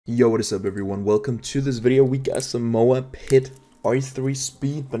Yo, what is up everyone? Welcome to this video. We got some MOA Pit R3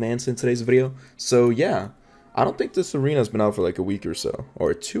 Speed Bonanza in today's video. So yeah, I don't think this arena's been out for like a week or so,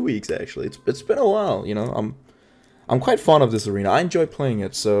 or 2 weeks actually. It's been a while, you know. I'm quite fond of this arena. I enjoy playing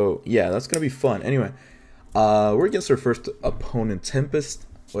it, so yeah, that's gonna be fun. Anyway, we're against our first opponent, Tempest.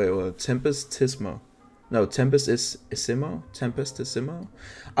 Wait, what? Tempestismo. No, Tempestisimo?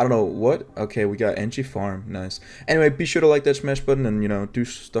 I don't know what. Okay, we got NG Farm. Nice. Anyway, be sure to like that smash button and, you know, do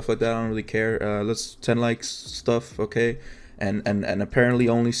stuff like that. I don't really care. Let's 10 likes stuff, okay? And apparently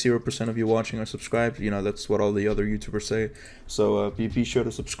only 0% of you watching are subscribed. You know, that's what all the other YouTubers say. So be sure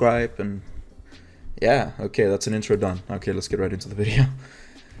to subscribe and yeah, okay, that's an intro done. Okay, let's get right into the video.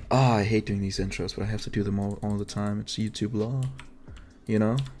 Ah, I hate doing these intros, but I have to do them all the time. It's YouTube law, you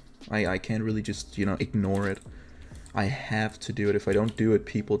know? I can't really just, you know, ignore it. I have to do it. If I don't do it,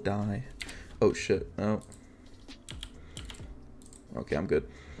 people die. Oh, shit. Oh. Okay, I'm good.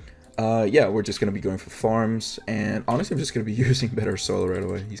 Yeah, we're just going to be going for farms. And honestly, I'm just going to be using better soil right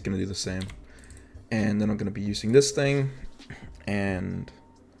away. He's going to do the same. And then I'm going to be using this thing. And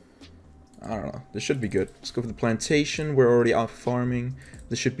I don't know. This should be good. Let's go for the plantation. We're already out farming.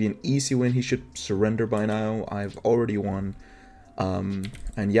 This should be an easy win. He should surrender by now. I've already won.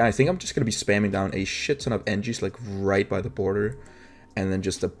 And yeah, I think I'm just gonna be spamming down a shit ton of NGs like right by the border, and then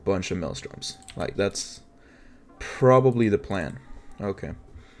just a bunch of Maelstroms. Like that's probably the plan. Okay,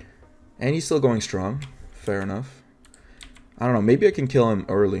 and he's still going strong. Fair enough. I don't know. Maybe I can kill him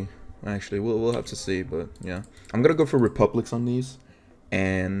early. Actually, we'll have to see. But yeah, I'm gonna go for Republics on these,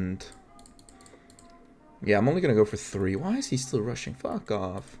 and yeah, I'm only gonna go for 3. Why is he still rushing? Fuck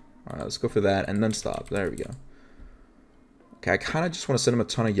off. All right, let's go for that and then stop. There we go. Okay, I kind of just want to send him a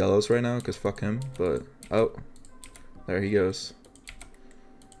ton of yellows right now, because fuck him, but... Oh. There he goes.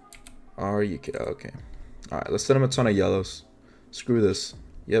 Are you kidding? Okay. Alright, let's send him a ton of yellows. Screw this.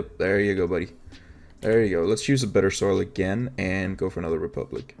 Yep, there you go, buddy. There you go. Let's use a better soil again, and go for another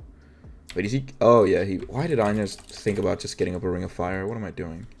Republic. Wait, is he... Oh, yeah, he... Why did I just think about just getting up a Ring of Fire? What am I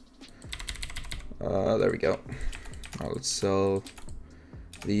doing? There we go. Alright, let's sell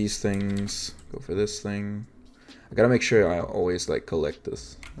these things. Go for this thing. I gotta make sure I always like collect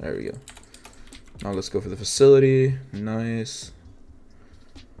this. There we go. Now let's go for the facility. Nice.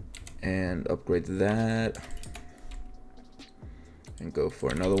 And upgrade that. And go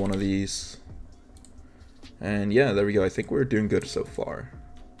for another one of these. And yeah, there we go. I think we're doing good so far.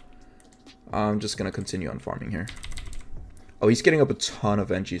 I'm just gonna continue on farming here. Oh, he's getting up a ton of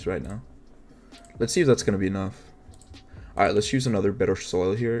NGs right now. Let's see if that's gonna be enough. Alright, let's use another better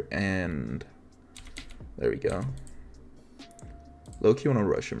soil here and... There we go. Low-key wanna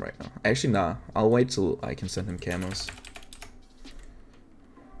rush him right now. Actually, nah. I'll wait till I can send him camos.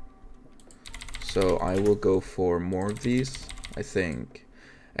 So I will go for more of these, I think.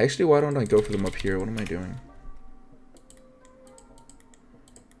 Actually, why don't I go for them up here? What am I doing?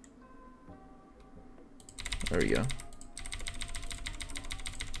 There we go.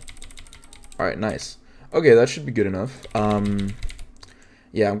 Alright, nice. Okay, that should be good enough.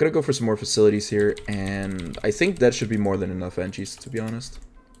 Yeah, I'm gonna go for some more facilities here, and I think that should be more than enough NGs, to be honest.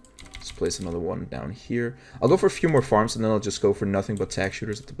 Let's place another one down here. I'll go for a few more farms, and then I'll just go for nothing but tack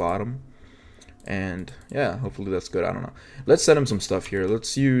shooters at the bottom. And yeah, hopefully that's good. I don't know. Let's send him some stuff here.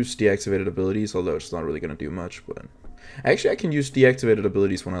 Let's use deactivated abilities, although it's not really gonna do much. But actually, I can use deactivated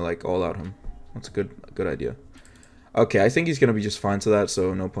abilities when I like all out him. That's a good idea. Okay, I think he's gonna be just fine to that,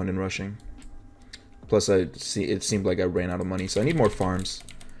 so no point in rushing. Plus, it seemed like I ran out of money, so I need more farms.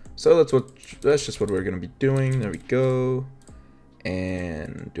 So that's just what we're gonna be doing. There we go.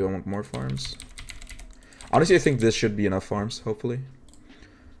 And do I want more farms? Honestly, I think this should be enough farms. Hopefully,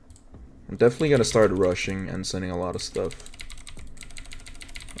 I'm definitely gonna start rushing and sending a lot of stuff.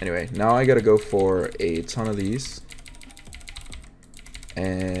 Anyway, now I gotta go for a ton of these,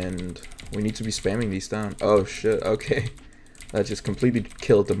 and we need to be spamming these down. Oh shit! Okay, that just completely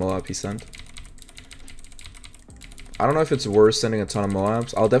killed the Moab he sent. I don't know if it's worth sending a ton of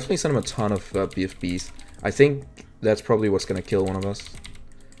Moabs. I'll definitely send him a ton of BFBs. I think that's probably what's going to kill one of us.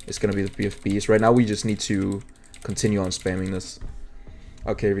 It's going to be the BFBs. Right now, we just need to continue on spamming this.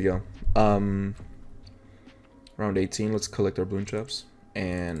 Okay, here we go. Round 18. Let's collect our Bloon Traps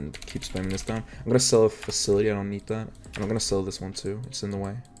and keep spamming this down. I'm going to sell a facility. I don't need that. And I'm going to sell this one too. It's in the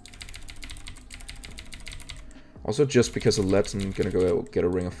way. Also, just because of Let's, I'm going to go get a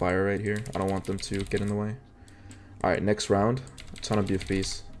Ring of Fire right here. I don't want them to get in the way. Alright, next round. A ton of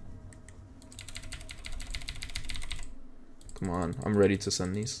BFBs. Come on, I'm ready to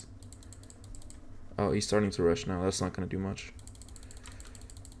send these. Oh, he's starting to rush now. That's not going to do much.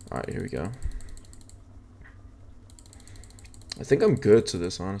 Alright, here we go. I think I'm good to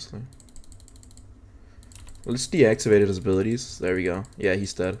this, honestly. Let's deactivate his abilities. There we go. Yeah,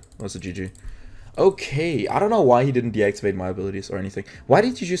 he's dead. That's a GG. Okay, I don't know why he didn't deactivate my abilities or anything. Why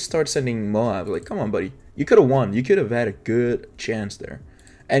did you just start sending Moab? Like, come on, buddy. You could have won. You could have had a good chance there.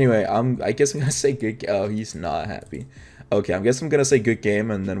 Anyway, I guess I'm gonna say good. Oh, he's not happy. Okay, I guess I'm gonna say good game,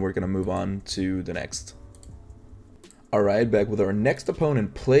 and then we're gonna move on to the next. All right, back with our next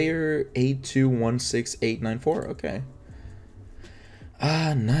opponent, player 8216894. Okay.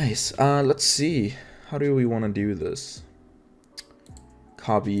 Nice. Let's see. How do we want to do this?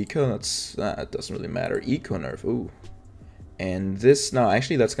 Copy eco. That doesn't really matter. Eco nerf. Ooh. And this. No,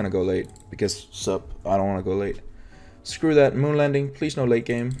 actually, that's gonna go late because sup. I don't want to go late. Screw that. Moon landing. Please no late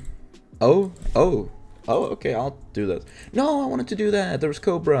game. Oh. Okay, I'll do that. No, I wanted to do that. There was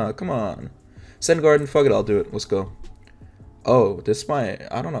Cobra. Come on. Send Garden. Fuck it. I'll do it. Let's go. Oh, this might.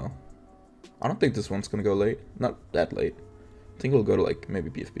 I don't know. I don't think this one's gonna go late. Not that late. I think we'll go to like maybe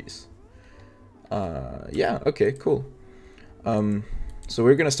BFBs. Yeah. Okay. Cool. So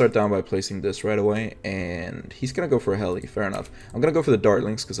we're gonna start down by placing this right away, and he's gonna go for a heli. Fair enough. I'm gonna go for the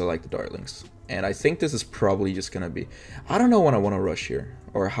dartlings because I like the dartlings, and I think this is probably just gonna be. I don't know when I want to rush here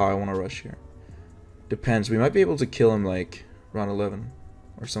or how I want to rush here. Depends. We might be able to kill him like round 11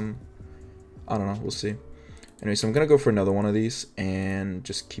 or some. I don't know. We'll see. Anyway, so I'm gonna go for another one of these and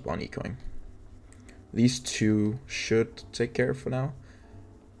just keep on ecoing. These two should take care for now,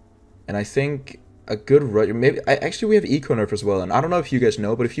 and I think. A good rush. Maybe actually we have eco nerf as well, and I don't know if you guys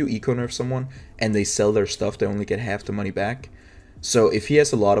know, but if you eco nerf someone and they sell their stuff, they only get half the money back. So if he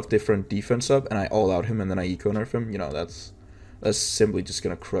has a lot of different defense up and I all out him and then I eco nerf him, you know, that's simply just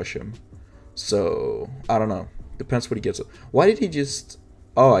gonna crush him. So I don't know. Depends what he gets. Why did he just?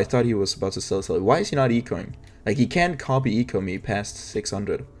 Oh, I thought he was about to sell. Why is he not ecoing? Like he can't copy eco me past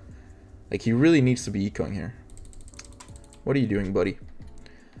 600. Like he really needs to be ecoing here. What are you doing, buddy?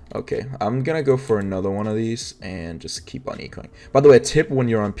 Okay, I'm gonna go for another one of these and just keep on ecoing. By the way, a tip when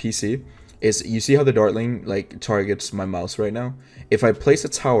you're on PC is you see how the dartling like targets my mouse right now? If I place a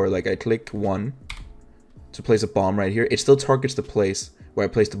tower, like I click 1 to place a bomb right here, it still targets the place where I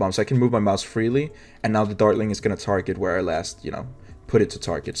placed the bomb. So I can move my mouse freely, and now the dartling is gonna target where I last, you know, put it to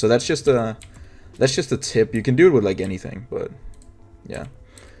target. So that's just a tip. You can do it with like anything, but yeah.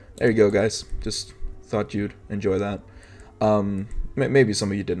 There you go, guys. Just thought you'd enjoy that. Maybe some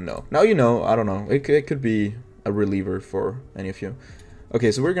of you didn't know. Now you know. I don't know. It could be a reliever for any of you.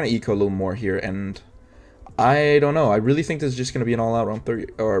 Okay, so we're gonna eco a little more here, and I don't know. I really think this is just gonna be an all-out round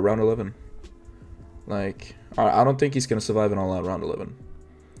 30 or round 11. Like, I don't think he's gonna survive an all-out round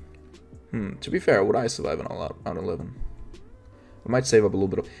 11. To be fair, would I survive an all-out round 11? I might save up a little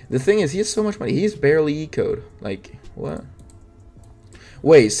bit. The thing is, he has so much money. He's barely ecoed. Like, what?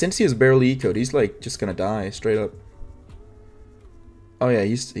 Wait, since he is barely ecoed, he's like just gonna die straight up. Oh yeah,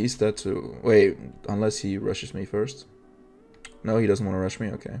 he's dead too. Wait, unless he rushes me first. No, he doesn't want to rush me.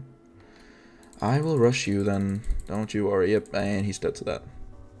 Okay. I will rush you then. Don't you worry. Yep, and he's dead to that.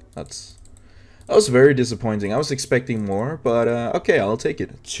 That was very disappointing. I was expecting more, but okay, I'll take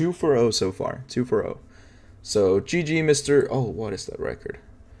it. 2 for 0 so far. 2 for 0. So GG, Mr. Oh, what is that record?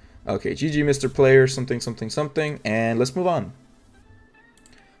 Okay, GG, Mr. Player, something, something, something, and let's move on.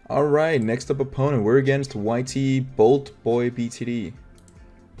 All right, next up opponent, we're against YT Bolt Boy BTD.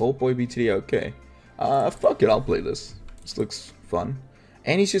 Bolt Boy BTD, okay. Fuck it, I'll play this. This looks fun.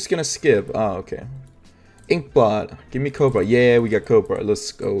 And he's just gonna skip. Oh, okay. Inkblot, give me Cobra. Yeah, we got Cobra.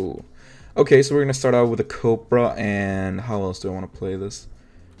 Let's go. Okay, so we're gonna start out with a Cobra, and how else do I want to play this?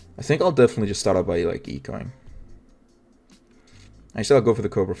 I think I'll definitely just start out by like ecoing. Actually, I'll go for the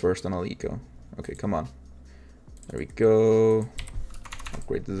Cobra first, then I'll eco. Okay, come on. There we go.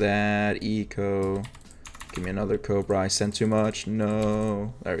 Upgrade that. Eco. Give me another Cobra. I sent too much.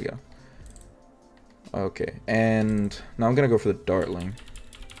 No. There we go. Okay, and now I'm gonna go for the Dartling.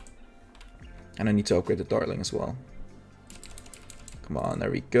 And I need to upgrade the Dartling as well. Come on,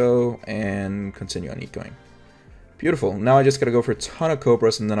 there we go. And continue on ecoing. Beautiful. Now I just gotta go for a ton of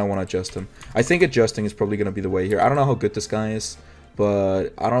Cobras, and then I want to adjust him. I think adjusting is probably gonna be the way here. I don't know how good this guy is, but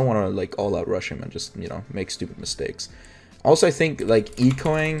I don't want to like all out rush him and just, you know, make stupid mistakes. Also, I think like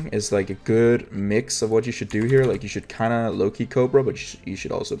ecoing is like a good mix of what you should do here. Like you should kind of low-key Cobra, but you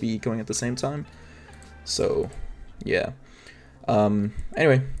should also be ecoing at the same time. So, yeah.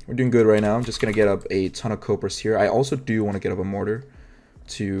 Anyway, we're doing good right now. I'm just gonna get up a ton of Cobras here. I also do want to get up a mortar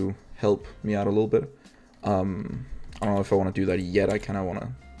to help me out a little bit. I don't know if I want to do that yet. I kind of want to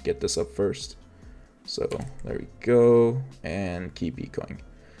get this up first. So there we go, and keep ecoing.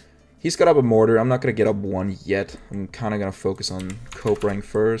 He's got up a mortar. I'm not gonna get up one yet. I'm kind of gonna focus on Cobraing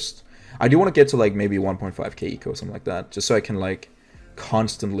first. I do want to get to like maybe 1.5k eco, something like that, just so I can like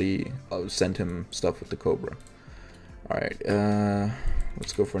constantly send him stuff with the Cobra. Alright,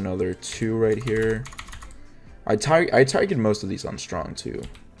 let's go for another 2 right here. I target most of these on strong too.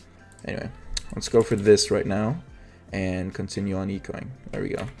 Anyway, let's go for this right now and continue on ecoing. There we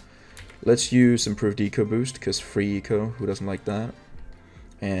go. Let's use improved eco boost, because free eco, who doesn't like that?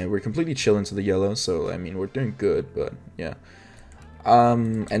 And we're completely chilling to the yellow, so I mean we're doing good, but yeah.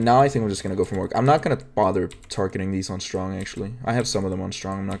 And now I think we're just gonna go for more. I'm not gonna bother targeting these on strong actually. I have some of them on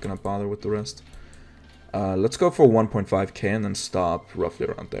strong, I'm not gonna bother with the rest. Let's go for 1.5k and then stop roughly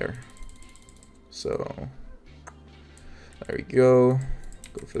around there. So there we go.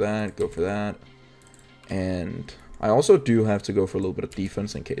 Go for that, go for that. And I also do have to go for a little bit of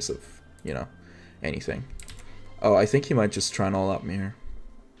defense in case of, you know, anything. Oh, I think he might just try and all out me here.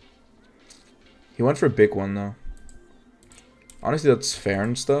 He went for a big one though. Honestly, that's fair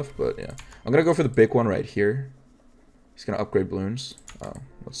and stuff, but yeah. I'm gonna go for the big one right here. He's gonna upgrade balloons. Oh,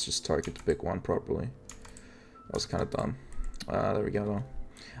 let's just target the big one properly. That was kind of dumb. There we go though.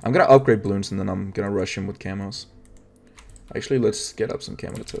 I'm gonna upgrade balloons and then I'm gonna rush him with camos. Actually, let's get up some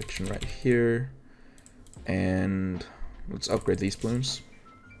camo detection right here. And let's upgrade these balloons.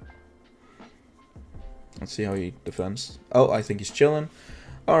 Let's see how he defends. Oh, I think he's chilling.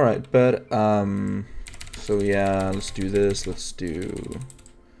 Alright, but so yeah, let's do this. Let's do...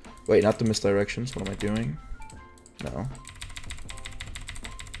 Wait, not the misdirections. What am I doing? No.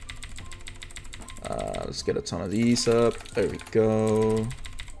 Let's get a ton of these up. There we go.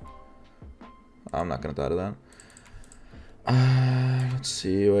 I'm not gonna die to that. Let's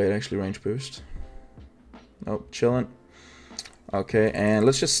see. Wait, actually range boost. Nope, chilling. Okay, and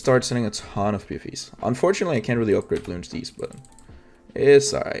let's just start sending a ton of PFEs. Unfortunately, I can't really upgrade balloons these, but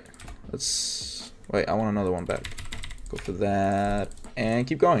it's alright. Let's... Wait, I want another one back. Go for that. And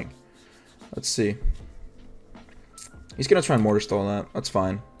keep going. Let's see. He's gonna try and mortar stall that. That's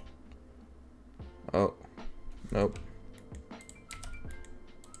fine. Oh. Nope.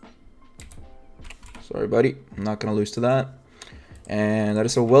 Sorry, buddy. I'm not gonna lose to that. And that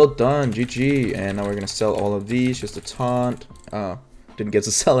is a well done. GG. And now we're gonna sell all of these. Just a taunt. Didn't get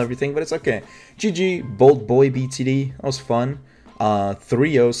to sell everything, but it's okay. GG. Bold Boy BTD. That was fun.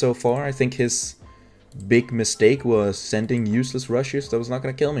 3-0 so far. I think his big mistake was sending useless rushes that was not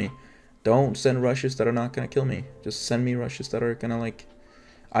gonna kill me. Don't send rushes that are not gonna kill me. Just send me rushes that are gonna like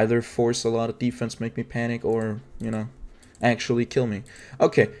either force a lot of defense, make me panic, or, you know, actually kill me.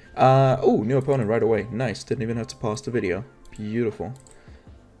 Okay. Oh, new opponent right away. Nice. Didn't even have to pause the video. Beautiful.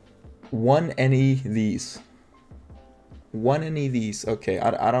 One any these. One any these. Okay,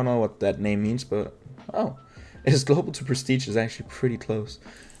 I don't know what that name means, but oh, it's global to prestige is actually pretty close.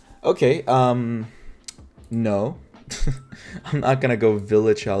 Okay, no. I'm not gonna go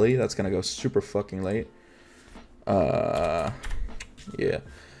Village Alley. That's gonna go super fucking late. Yeah.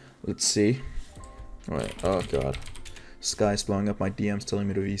 Let's see. Wait, oh god. Sky's blowing up my DMs telling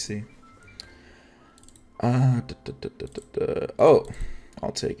me to VC. Oh,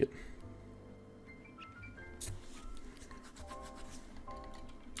 I'll take it.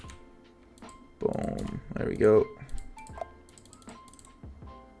 Boom. There we go.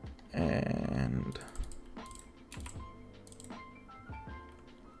 And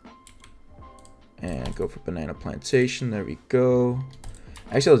go for Banana Plantation. There we go.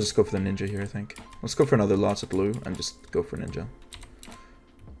 Actually, I'll just go for the Ninja here, I think. Let's go for another lots of blue and just go for Ninja.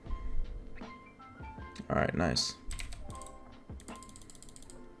 Alright, nice.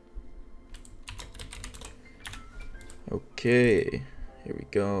 Okay, here we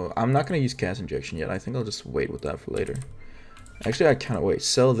go. I'm not going to use Cast Injection yet. I think I'll just wait with that for later. Actually, I can't wait.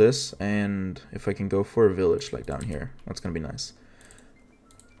 Sell this, and if I can go for a village, like down here, that's going to be nice.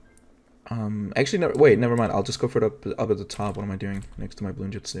 Actually, no, wait, never mind. I'll just go for it up at the top. What am I doing? Next to my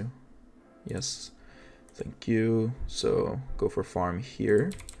Bloon Jutsu. Yes. Thank you. So, go for farm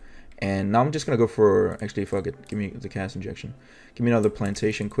here. And now I'm just going to go for... Actually, fuck it. Give me the Cast Injection. Give me another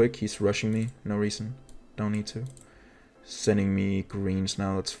plantation quick. He's rushing me. No reason. Don't need to. Sending me greens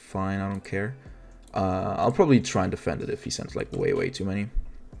now. That's fine. I don't care. I'll probably try and defend it if he sends like way too many.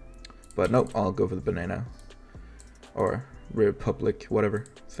 But nope. I'll go for the banana. Or Republic, whatever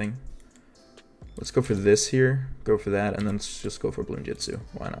thing. Let's go for this here. Go for that. And then let's just go for Bloon Jutsu.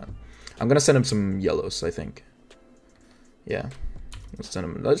 Why not? I'm going to send him some yellows, I think. Yeah.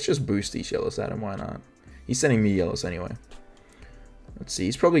 Let's just boost these yellows at him. Why not? He's sending me yellows anyway. Let's see.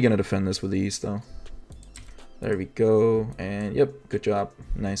 He's probably going to defend this with these, though. There we go. And, yep. Good job.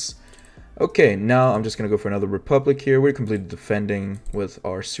 Nice. Okay, now I'm just going to go for another Republic here. We're completely defending with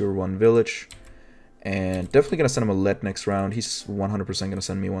our Sewer 1 village. And definitely going to send him a lead next round. He's 100% going to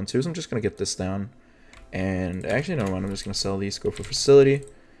send me one too. So I'm just going to get this down. And actually, no, I'm just going to sell these, go for facility,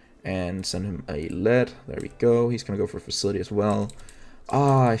 and send him a lead. There we go. He's going to go for facility as well.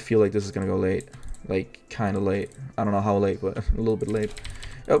 Ah, I feel like this is going to go late. Like, kind of late. I don't know how late, but a little bit late.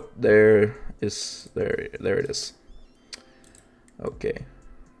 Oh, there it is. Okay.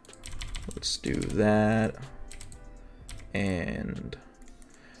 Let's do that. And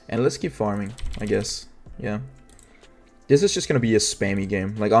let's keep farming, I guess. Yeah. This is just going to be a spammy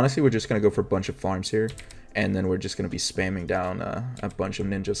game. Like, honestly, we're just going to go for a bunch of farms here. And then we're just going to be spamming down a bunch of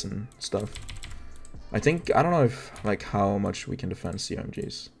ninjas and stuff. I don't know if, like, how much we can defend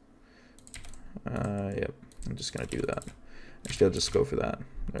CMGs. Yep. I'm just going to do that. Actually, I'll just go for that.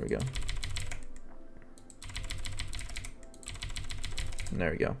 There we go.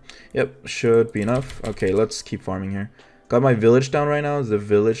 There we go. Yep, should be enough. Okay, let's keep farming here. Got my village down right now. The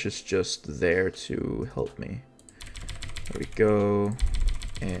village is just there to help me. There we go.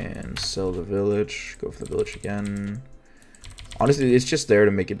 And sell the village. Go for the village again. Honestly, it's just there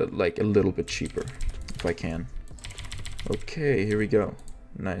to make it like a little bit cheaper, if I can. Okay, here we go.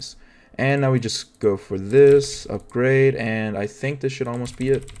 Nice. And now we just go for this upgrade, and I think this should almost be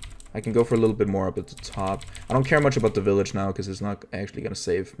it. I can go for a little bit more up at the top. I don't care much about the village now because it's not actually going to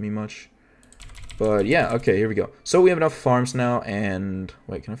save me much. But yeah, okay, here we go. So we have enough farms now, and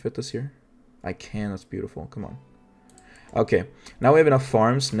wait, can I fit this here? I can, that's beautiful. Come on. Okay, now we have enough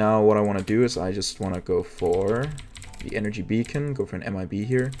farms. Now what I want to do is I just want to go for the energy beacon, go for an MIB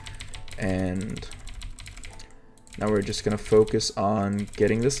here, and now we're just going to focus on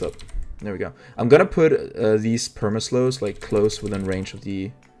getting this up. There we go. I'm going to put these permaslows like close within range of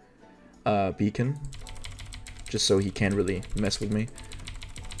the beacon, just so he can't really mess with me.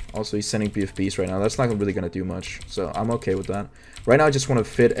 Also, he's sending BFBs right now. That's not really going to do much, so I'm okay with that. Right now, I just want to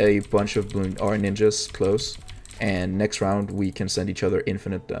fit a bunch of ninjas close, and next round, we can send each other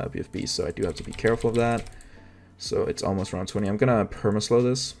infinite BFBs, so I do have to be careful of that. So it's almost round 20. I'm going to permaslow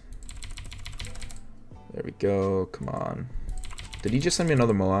this. There we go. Come on. Did he just send me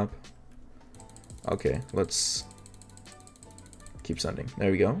another Moab? Okay, let's keep sending.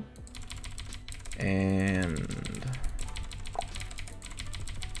 There we go. And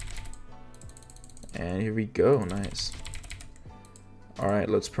here we go. Nice. Alright,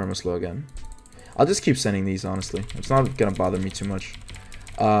 let's permaslow again. I'll just keep sending these, honestly. It's not gonna bother me too much.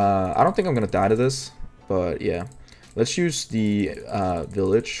 I don't think I'm gonna die to this, but yeah. Let's use the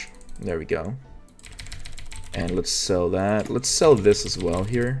village. There we go. And let's sell that. Let's sell this as well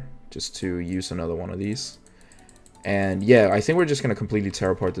here, just to use another one of these. And yeah, I think we're just gonna completely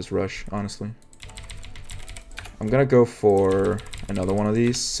tear apart this rush, honestly. I'm gonna go for another one of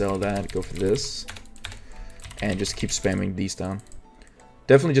these, sell that, go for this, and just keep spamming these down.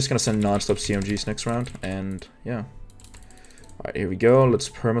 Definitely just gonna send non-stop CMGs next round, and yeah. Alright, here we go. Let's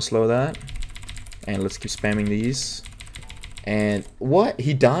permaslow that, and let's keep spamming these. And what?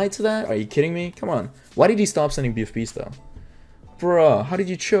 He died to that? Are you kidding me? Come on. Why did he stop sending BFBs though? Bruh, how did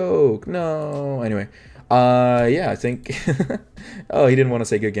you choke? No. Anyway, yeah, I think oh, he didn't want to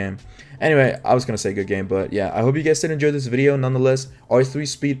say good game. Anyway, I was gonna say good game, but yeah, I hope you guys did enjoy this video. Nonetheless, R3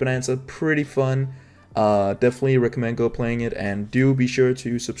 Speed Bonanza, pretty fun. Definitely recommend go playing it, and do be sure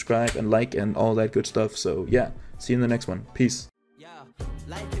to subscribe and like and all that good stuff. So yeah, see you in the next one. Peace.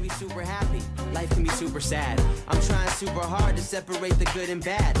 Life can be super happy, life can be super sad. I'm trying super hard to separate the good and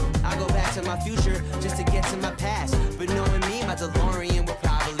bad. I go back to my future just to get to my past, but knowing me, my DeLorean will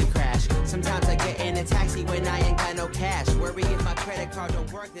probably crash. Sometimes I get in a taxi when I ain't got no cash. Worry if my credit card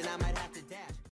don't work, then I might have to dash.